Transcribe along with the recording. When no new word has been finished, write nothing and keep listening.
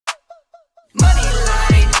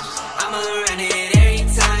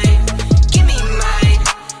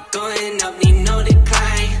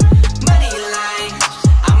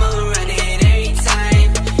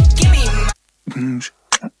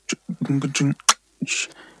I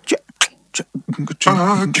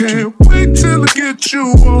can't wait till I get you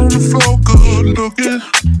on the floor, good looking.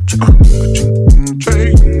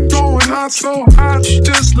 Hey, going hot, so hot,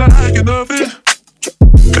 just like an oven.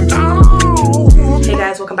 Hey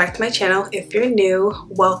guys, welcome back to my channel. If you're new,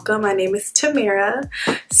 welcome. My name is Tamera.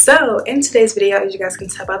 So in today's video, as you guys can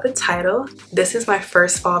tell by the title, this is my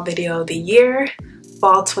first fall video of the year,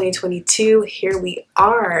 fall 2022. Here we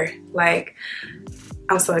are. Like,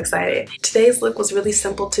 I'm so excited. Today's look was really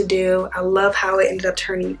simple to do. I love how it ended up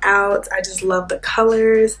turning out. I just love the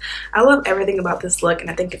colors. I love everything about this look, and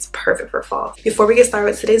I think it's perfect for fall. Before we get started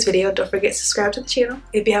with today's video, don't forget to subscribe to the channel.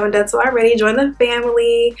 If you haven't done so already, join the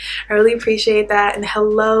family. I really appreciate that. And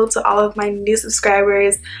hello to all of my new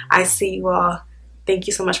subscribers. I see you all. Thank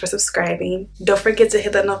you so much for subscribing. Don't forget to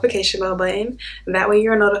hit that notification bell button. That way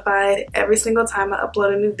you're notified every single time I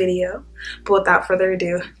upload a new video. But without further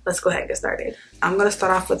ado, let's go ahead and get started. I'm gonna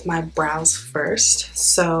start off with my brows first.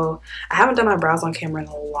 So I haven't done my brows on camera in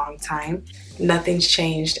a long time. Nothing's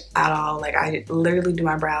changed at all. Like, I literally do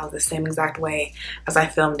my brows the same exact way as I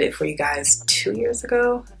filmed it for you guys 2 years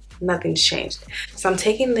ago. Nothing's changed. So I'm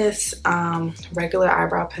taking this regular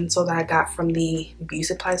eyebrow pencil that I got from the beauty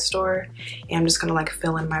supply store, and I'm just gonna like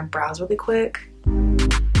fill in my brows really quick.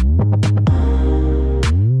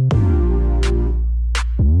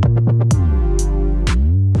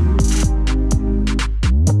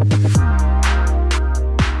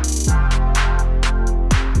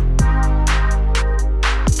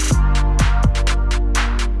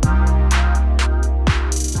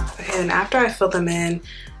 Okay, and after I fill them in,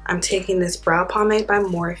 I'm taking this brow pomade by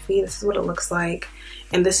Morphe. This is what it looks like.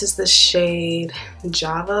 And this is the shade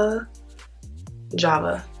Java.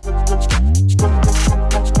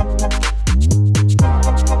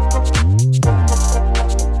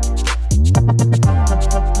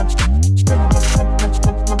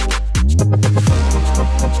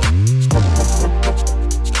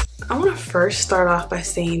 I want to first start off by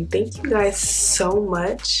saying thank you guys so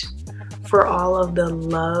much for all of the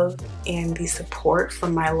love and the support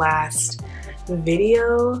from my last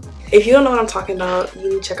video. If you don't know what I'm talking about, you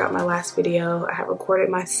need to check out my last video. I have recorded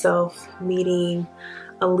myself meeting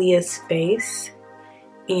Allyiahsface,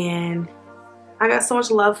 and I got so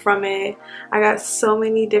much love from it. I got so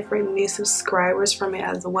many different new subscribers from it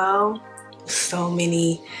as well. So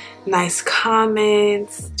many nice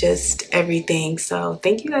comments, just everything. So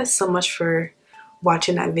thank you guys so much for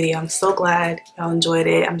watching that video. I'm so glad y'all enjoyed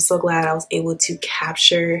it. I'm so glad I was able to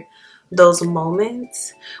capture those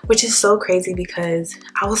moments, which is so crazy because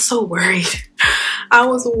I was so worried. I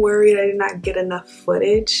was worried I did not get enough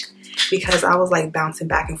footage because I was like bouncing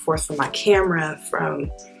back and forth from my camera,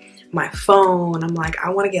 from my phone. I'm like,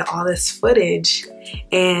 I want to get all this footage,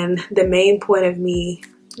 and the main point of me,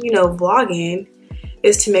 you know, vlogging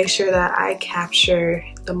is to make sure that I capture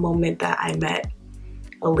the moment that I met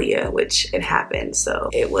Allyiah, which it happened. So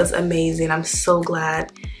it was amazing. I'm so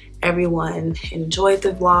glad everyone enjoyed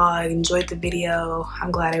the vlog, enjoyed the video.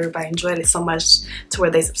 I'm glad everybody enjoyed it so much to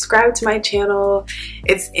where they subscribed to my channel.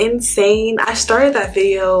 It's insane. I started that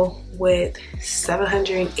video with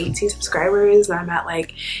 718 subscribers, and I'm at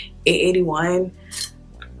like 881.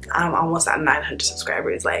 I'm almost at 900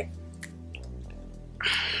 subscribers. Like,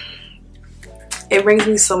 it brings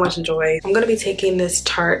me so much joy. I'm gonna be taking this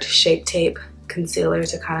Tarte Shape Tape concealer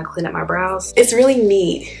to kind of clean up my brows. It's really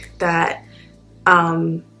neat that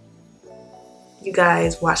you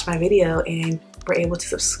guys watched my video and were able to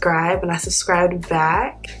subscribe, and I subscribed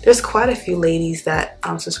back. There's quite a few ladies that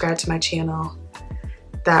subscribed to my channel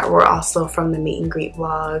that were also from the meet and greet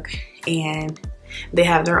vlog, and they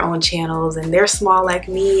have their own channels, and they're small like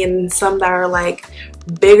me, and some that are like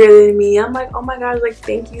bigger than me. I'm like, oh my gosh, like,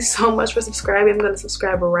 thank you so much for subscribing. I'm gonna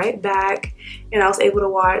subscribe right back. And I was able to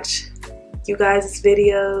watch you guys'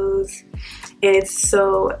 videos, and it's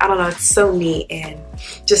so, I don't know, it's so neat. And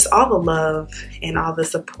just all the love and all the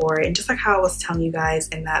support, and just like how I was telling you guys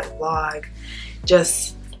in that vlog,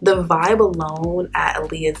 just the vibe alone at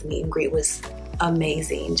Allyiah's meet and greet was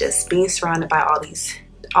amazing. Just being surrounded by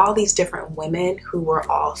all these different women who were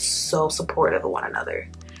all so supportive of one another.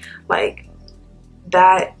 Like,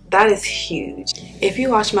 that is huge. If you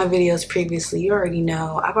watched my videos previously, you already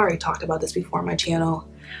know, I've already talked about this before on my channel,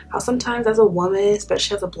 how sometimes as a woman,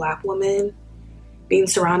 especially as a black woman, being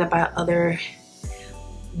surrounded by other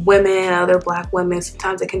women, other black women,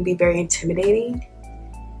 sometimes it can be very intimidating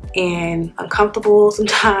and uncomfortable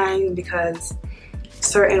sometimes, because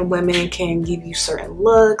certain women can give you certain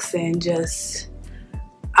looks, and just,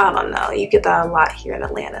 I don't know, you get that a lot here in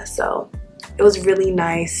Atlanta. So it was really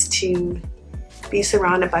nice to be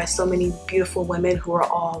surrounded by so many beautiful women who are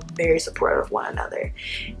all very supportive of one another,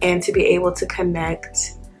 and to be able to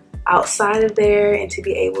connect outside of there and to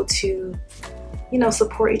be able to, you know,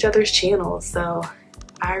 support each other's channels. So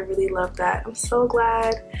I really love that. I'm so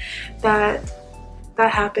glad that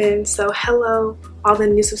that happened. So hello, all the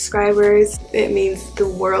new subscribers. It means the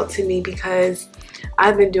world to me because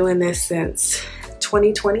I've been doing this since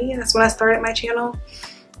 2020. That's when I started my channel.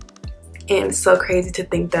 And it's so crazy to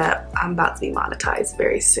think that I'm about to be monetized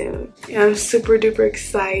very soon. And I'm super duper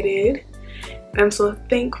excited. And I'm so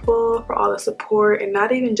thankful for all the support, and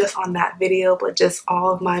not even just on that video, but just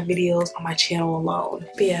all of my videos on my channel alone.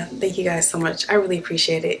 But yeah, thank you guys so much. I really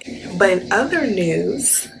appreciate it. But in other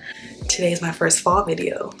news, today's my first fall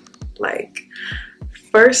video. Like,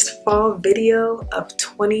 first fall video of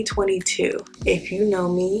 2022. If you know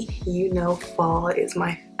me, you know fall is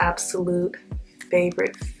my absolute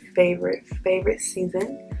favorite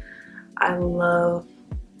season. I love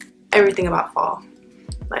everything about fall.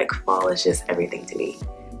 Like, fall is just everything to me.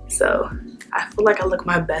 So I feel like I look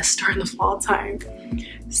my best during the fall time.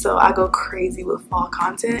 So I go crazy with fall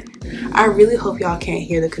content. I really hope y'all can't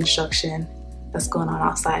hear the construction that's going on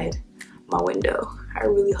outside my window. I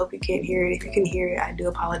really hope you can't hear it. If you can hear it, I do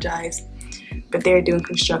apologize. But they're doing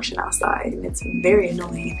construction outside and it's very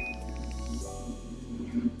annoying.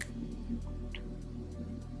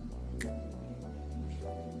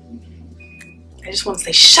 I just want to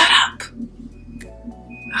say, shut up!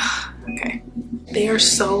 Okay. They are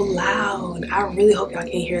so loud. I really hope y'all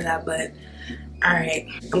can't hear that, but alright.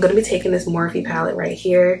 I'm going to be taking this Morphe palette right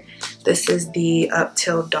here. This is the Up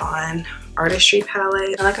Till Dawn Artistry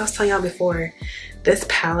palette. And like I was telling y'all before, this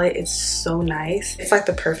palette is so nice. It's like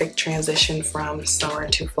the perfect transition from summer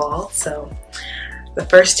to fall. So the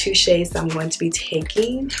first two shades that I'm going to be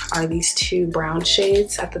taking are these two brown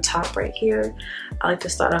shades at the top right here. I like to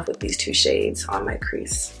start off with these two shades on my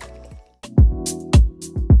crease.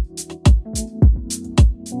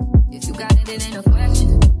 If you got it, it ain't a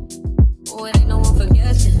question. Oh, it ain't no one for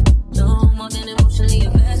guessing. No more than emotionally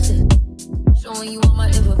invested. Showing you all my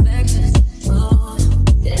imperfections. Oh,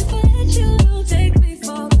 if I let you, don't take me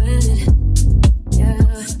for granted. Yeah.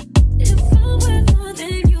 If I'm worth more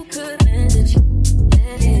than you could manage.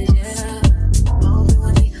 Yeah. Oh, be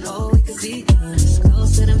with me. Oh, we could be honest.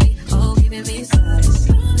 Closer to me. Oh, giving me solace.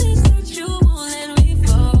 Promise that you won't let me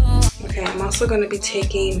fall. Okay, I'm also going to be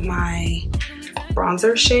taking my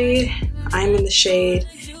bronzer shade. I'm in the shade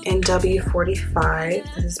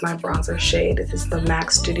NW45. This is my bronzer shade. This is the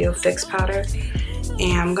MAC Studio Fix powder.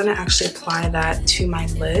 And I'm going to actually apply that to my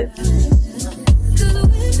lid.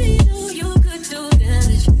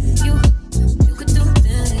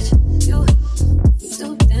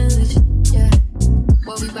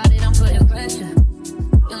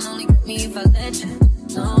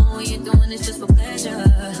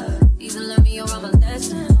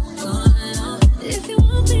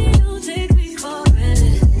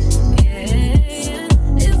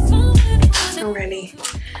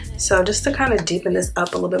 So just to kind of deepen this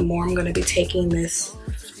up a little bit more, I'm going to be taking this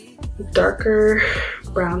darker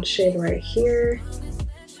brown shade right here.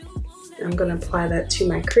 I'm going to apply that to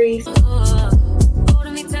my crease.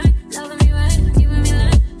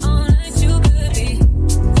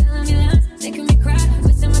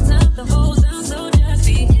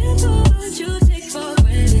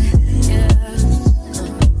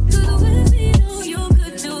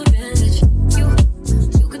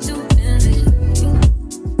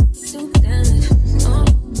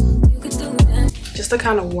 To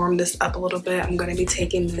kind of warm this up a little bit, I'm going to be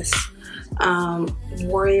taking this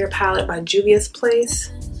Warrior palette by Juvia's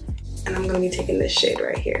Place, and I'm going to be taking this shade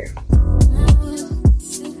right here.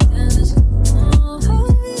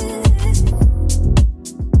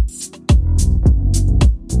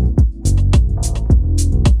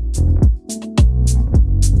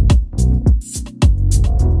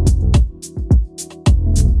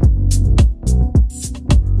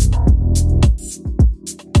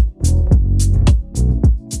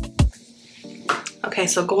 Okay,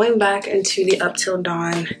 so going back into the Up Till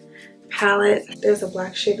Dawn palette, there's a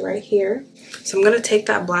black shade right here. So I'm going to take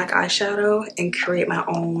that black eyeshadow and create my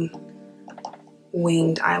own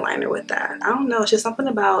winged eyeliner with that. I don't know, it's just something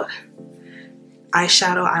about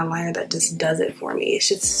eyeshadow eyeliner that just does it for me. It's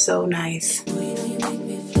just so nice.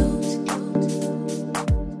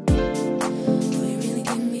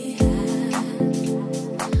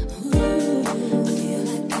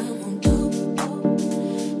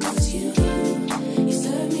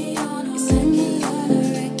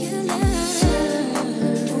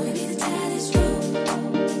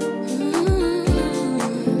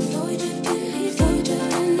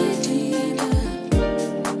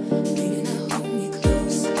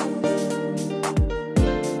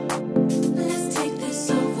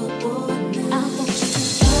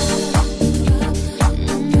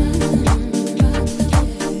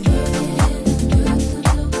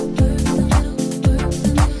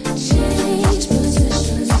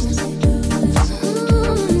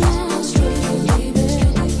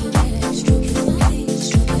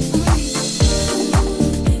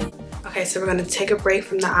 so we're gonna take a break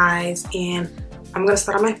from the eyes and I'm gonna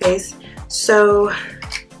start on my face. So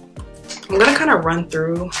I'm gonna kind of run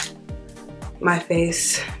through my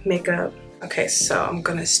face makeup. Okay, so I'm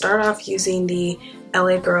gonna start off using the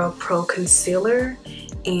LA Girl Pro Concealer,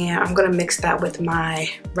 and I'm gonna mix that with my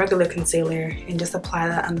regular concealer and just apply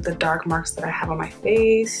that under the dark marks that I have on my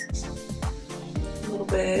face. A little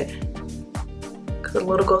bit, because a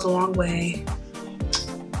little goes a long way.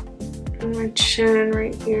 And my chin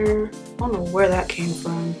right here. I don't know where that came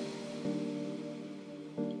from.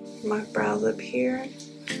 My brows up here.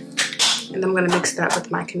 And then I'm gonna mix that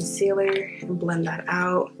with my concealer and blend that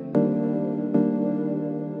out.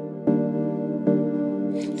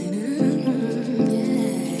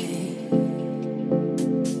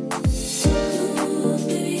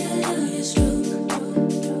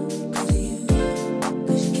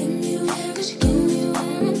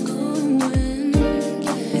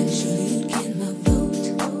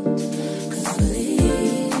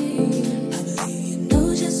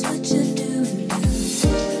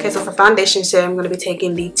 Okay, so for foundation today, I'm going to be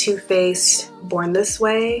taking the Too Faced Born This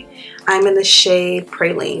Way. I'm in the shade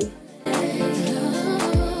Praline.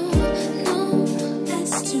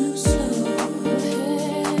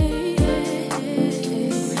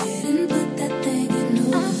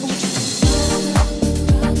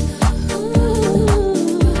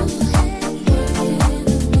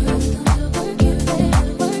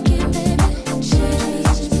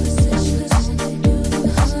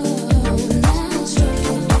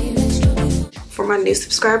 My new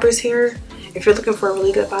subscribers here, if you're looking for a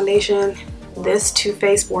really good foundation, this Too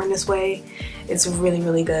Faced Born This Way is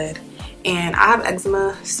really good. And I have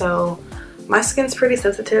eczema, so my skin's pretty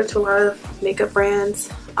sensitive to a lot of makeup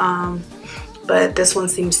brands, but this one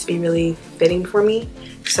seems to be really fitting for me,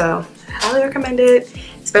 so highly recommend it,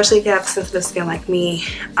 especially if you have sensitive skin like me.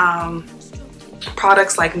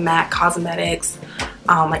 Products like MAC Cosmetics,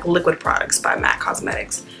 like liquid products by MAC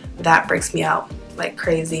Cosmetics, that breaks me out like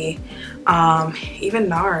crazy. Even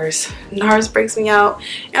NARS breaks me out,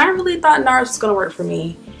 and I really thought NARS was gonna work for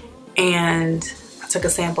me, and I took a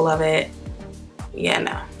sample of it. Yeah,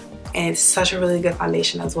 no, and it's such a really good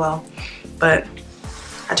foundation as well. But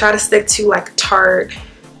I try to stick to like Tarte,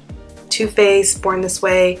 Too Faced Born This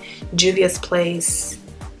Way, Juvia's Place,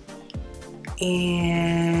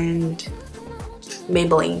 and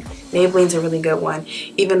Maybelline. Maybelline's a really good one,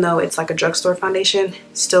 even though it's like a drugstore foundation,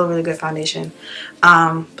 still a really good foundation.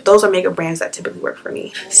 But those are makeup brands that typically work for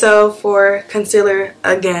me. So for concealer,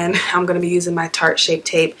 again, I'm going to be using my Tarte Shape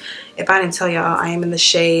Tape. If I didn't tell y'all, I am in the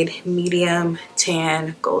shade Medium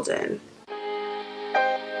Tan Golden.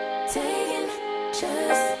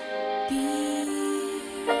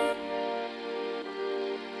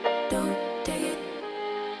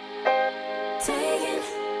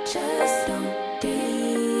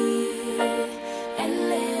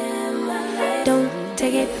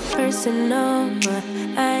 Take it personal, but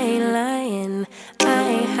I ain't lying. I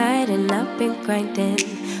ain't hiding, I've been grinding,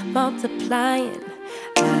 multiplying.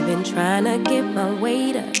 I've been trying to get my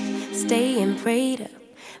weight up, staying prayed up,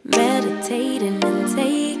 meditating and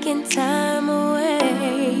taking time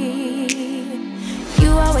away. You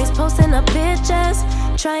always posting up pictures,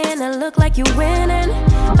 trying to look like you winning.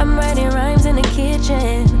 I'm writing rhymes in the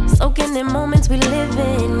kitchen, soaking in moments we live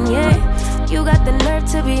in, yeah. You got the nerve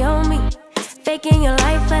to be on me, faking your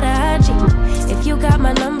life for the IG. If you got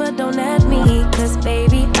my number, don't add me, cause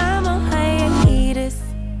baby, I'm on hiatus.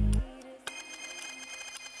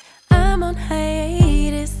 I'm on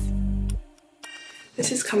hiatus.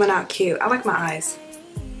 This is coming out cute. I like my eyes.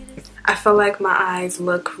 I feel like my eyes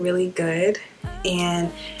look really good,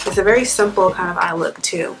 and it's a very simple kind of eye look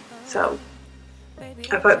too. So I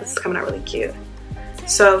feel like this is coming out really cute.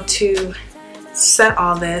 So to set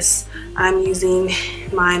all this, I'm using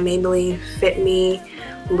my Maybelline Fit Me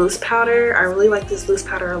loose powder. I really like this loose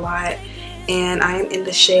powder a lot, and I am in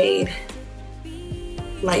the shade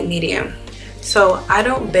Light Medium. So I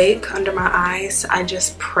don't bake under my eyes, I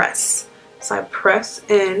just press. So I press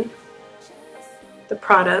in the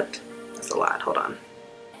product. That's a lot, hold on.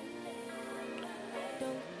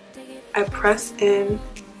 I press in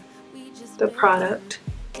the product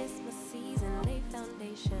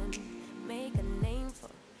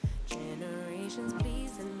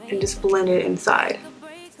and just blend it inside.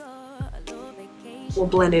 We'll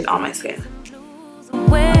blend it on my skin.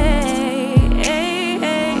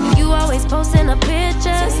 You always posting up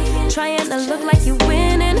pictures, trying to look like you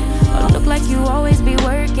winning, or look like you always be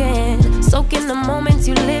working, soaking the moments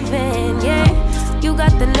you live in, yeah. You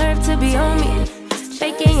got the nerve to be on me,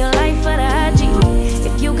 faking your life for the IG.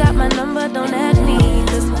 If you got my number, don't add me,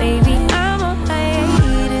 cause baby, I'm on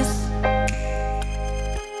hiatus.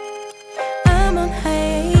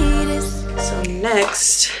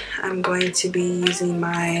 going to be using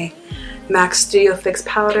my MAC Studio Fix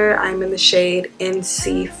powder. I'm in the shade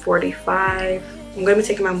NC45. I'm going to be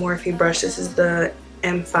taking my Morphe brush. This is the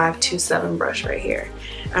M527 brush right here.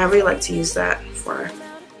 And I really like to use that for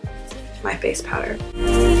my face powder.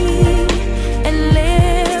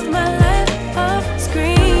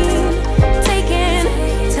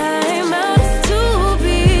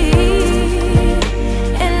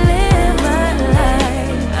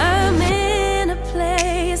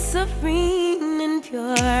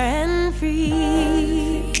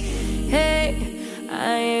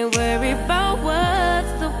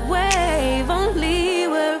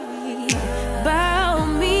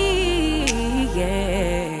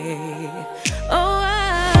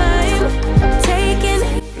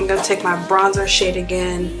 Take my bronzer shade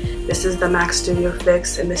again. This is the MAC Studio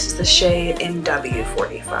Fix, and this is the shade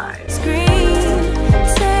NW45.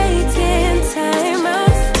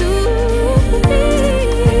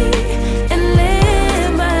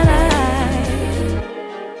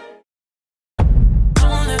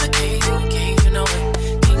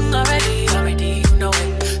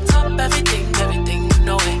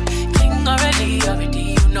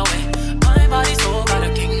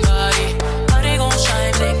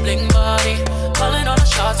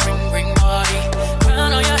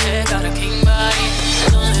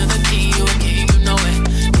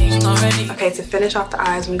 Okay, to finish off the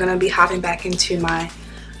eyes, I'm going to be hopping back into my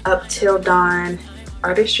Up Till Dawn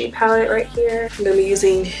Artistry palette right here. I'm going to be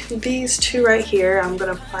using these two right here. I'm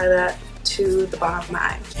going to apply that to the bottom of my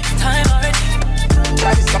eye.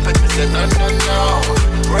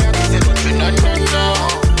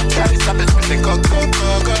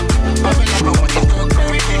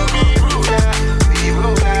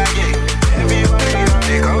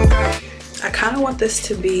 I kind of want this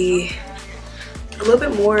to be a little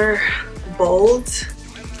bit more bold.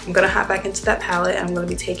 I'm gonna hop back into that palette and I'm gonna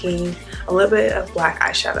be taking a little bit of black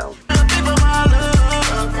eyeshadow.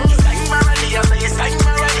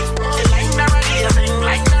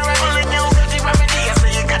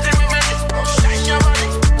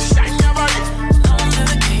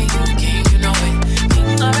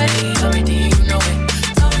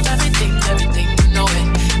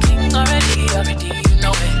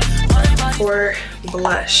 For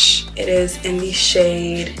blush, it is in the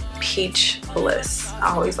shade Peach Bliss.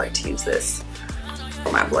 I always like to use this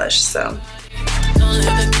for my blush, so.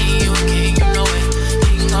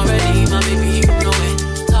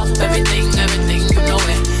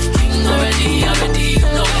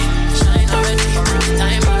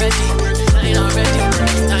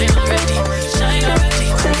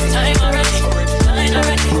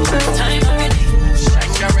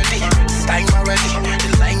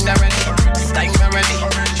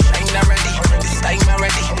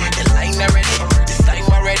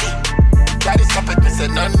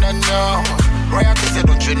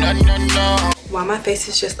 While my face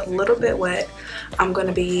is just a little bit wet, I'm going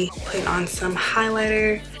to be putting on some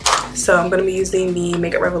highlighter. So I'm going to be using the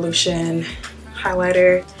Makeup Revolution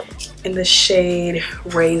highlighter in the shade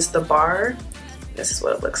Raise the Bar. This is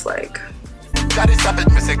what it looks like.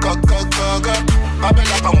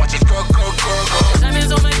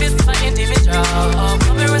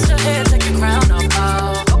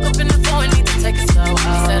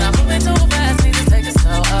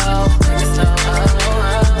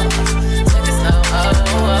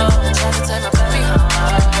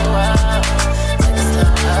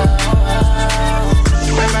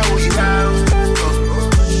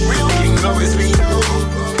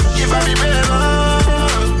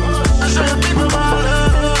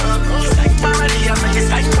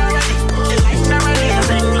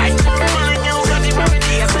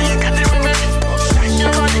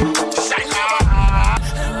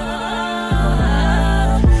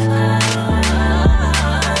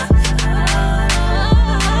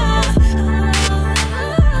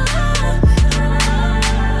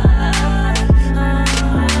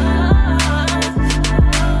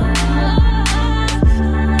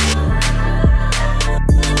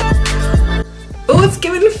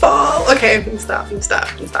 Okay, stop,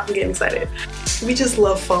 I'm getting excited. We just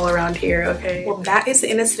love fall around here, okay? Well, that is the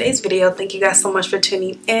end of today's video. Thank you guys so much for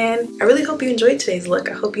tuning in. I really hope you enjoyed today's look.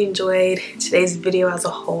 I hope you enjoyed today's video as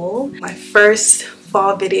a whole. My first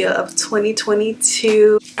fall video of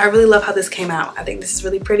 2022. I really love how this came out. I think this is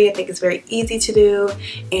really pretty. I think it's very easy to do,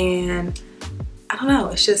 and I don't know,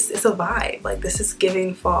 it's a vibe. Like, this is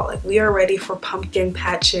giving fall. Like, we are ready for pumpkin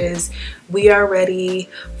patches. We are ready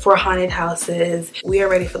for haunted houses. We are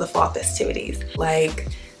ready for the fall festivities. Like,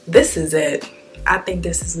 this is it. I think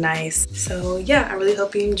this is nice. So yeah, I really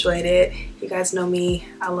hope you enjoyed it. You guys know me,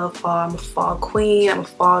 I love fall. I'm a fall queen, I'm a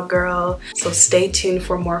fall girl. So stay tuned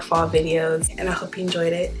for more fall videos, and I hope you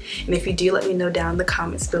enjoyed it. And if you do, let me know down in the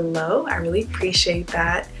comments below. I really appreciate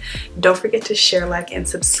that. Don't forget to share, like, and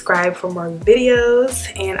subscribe for more videos,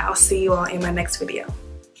 and I'll see you all in my next video.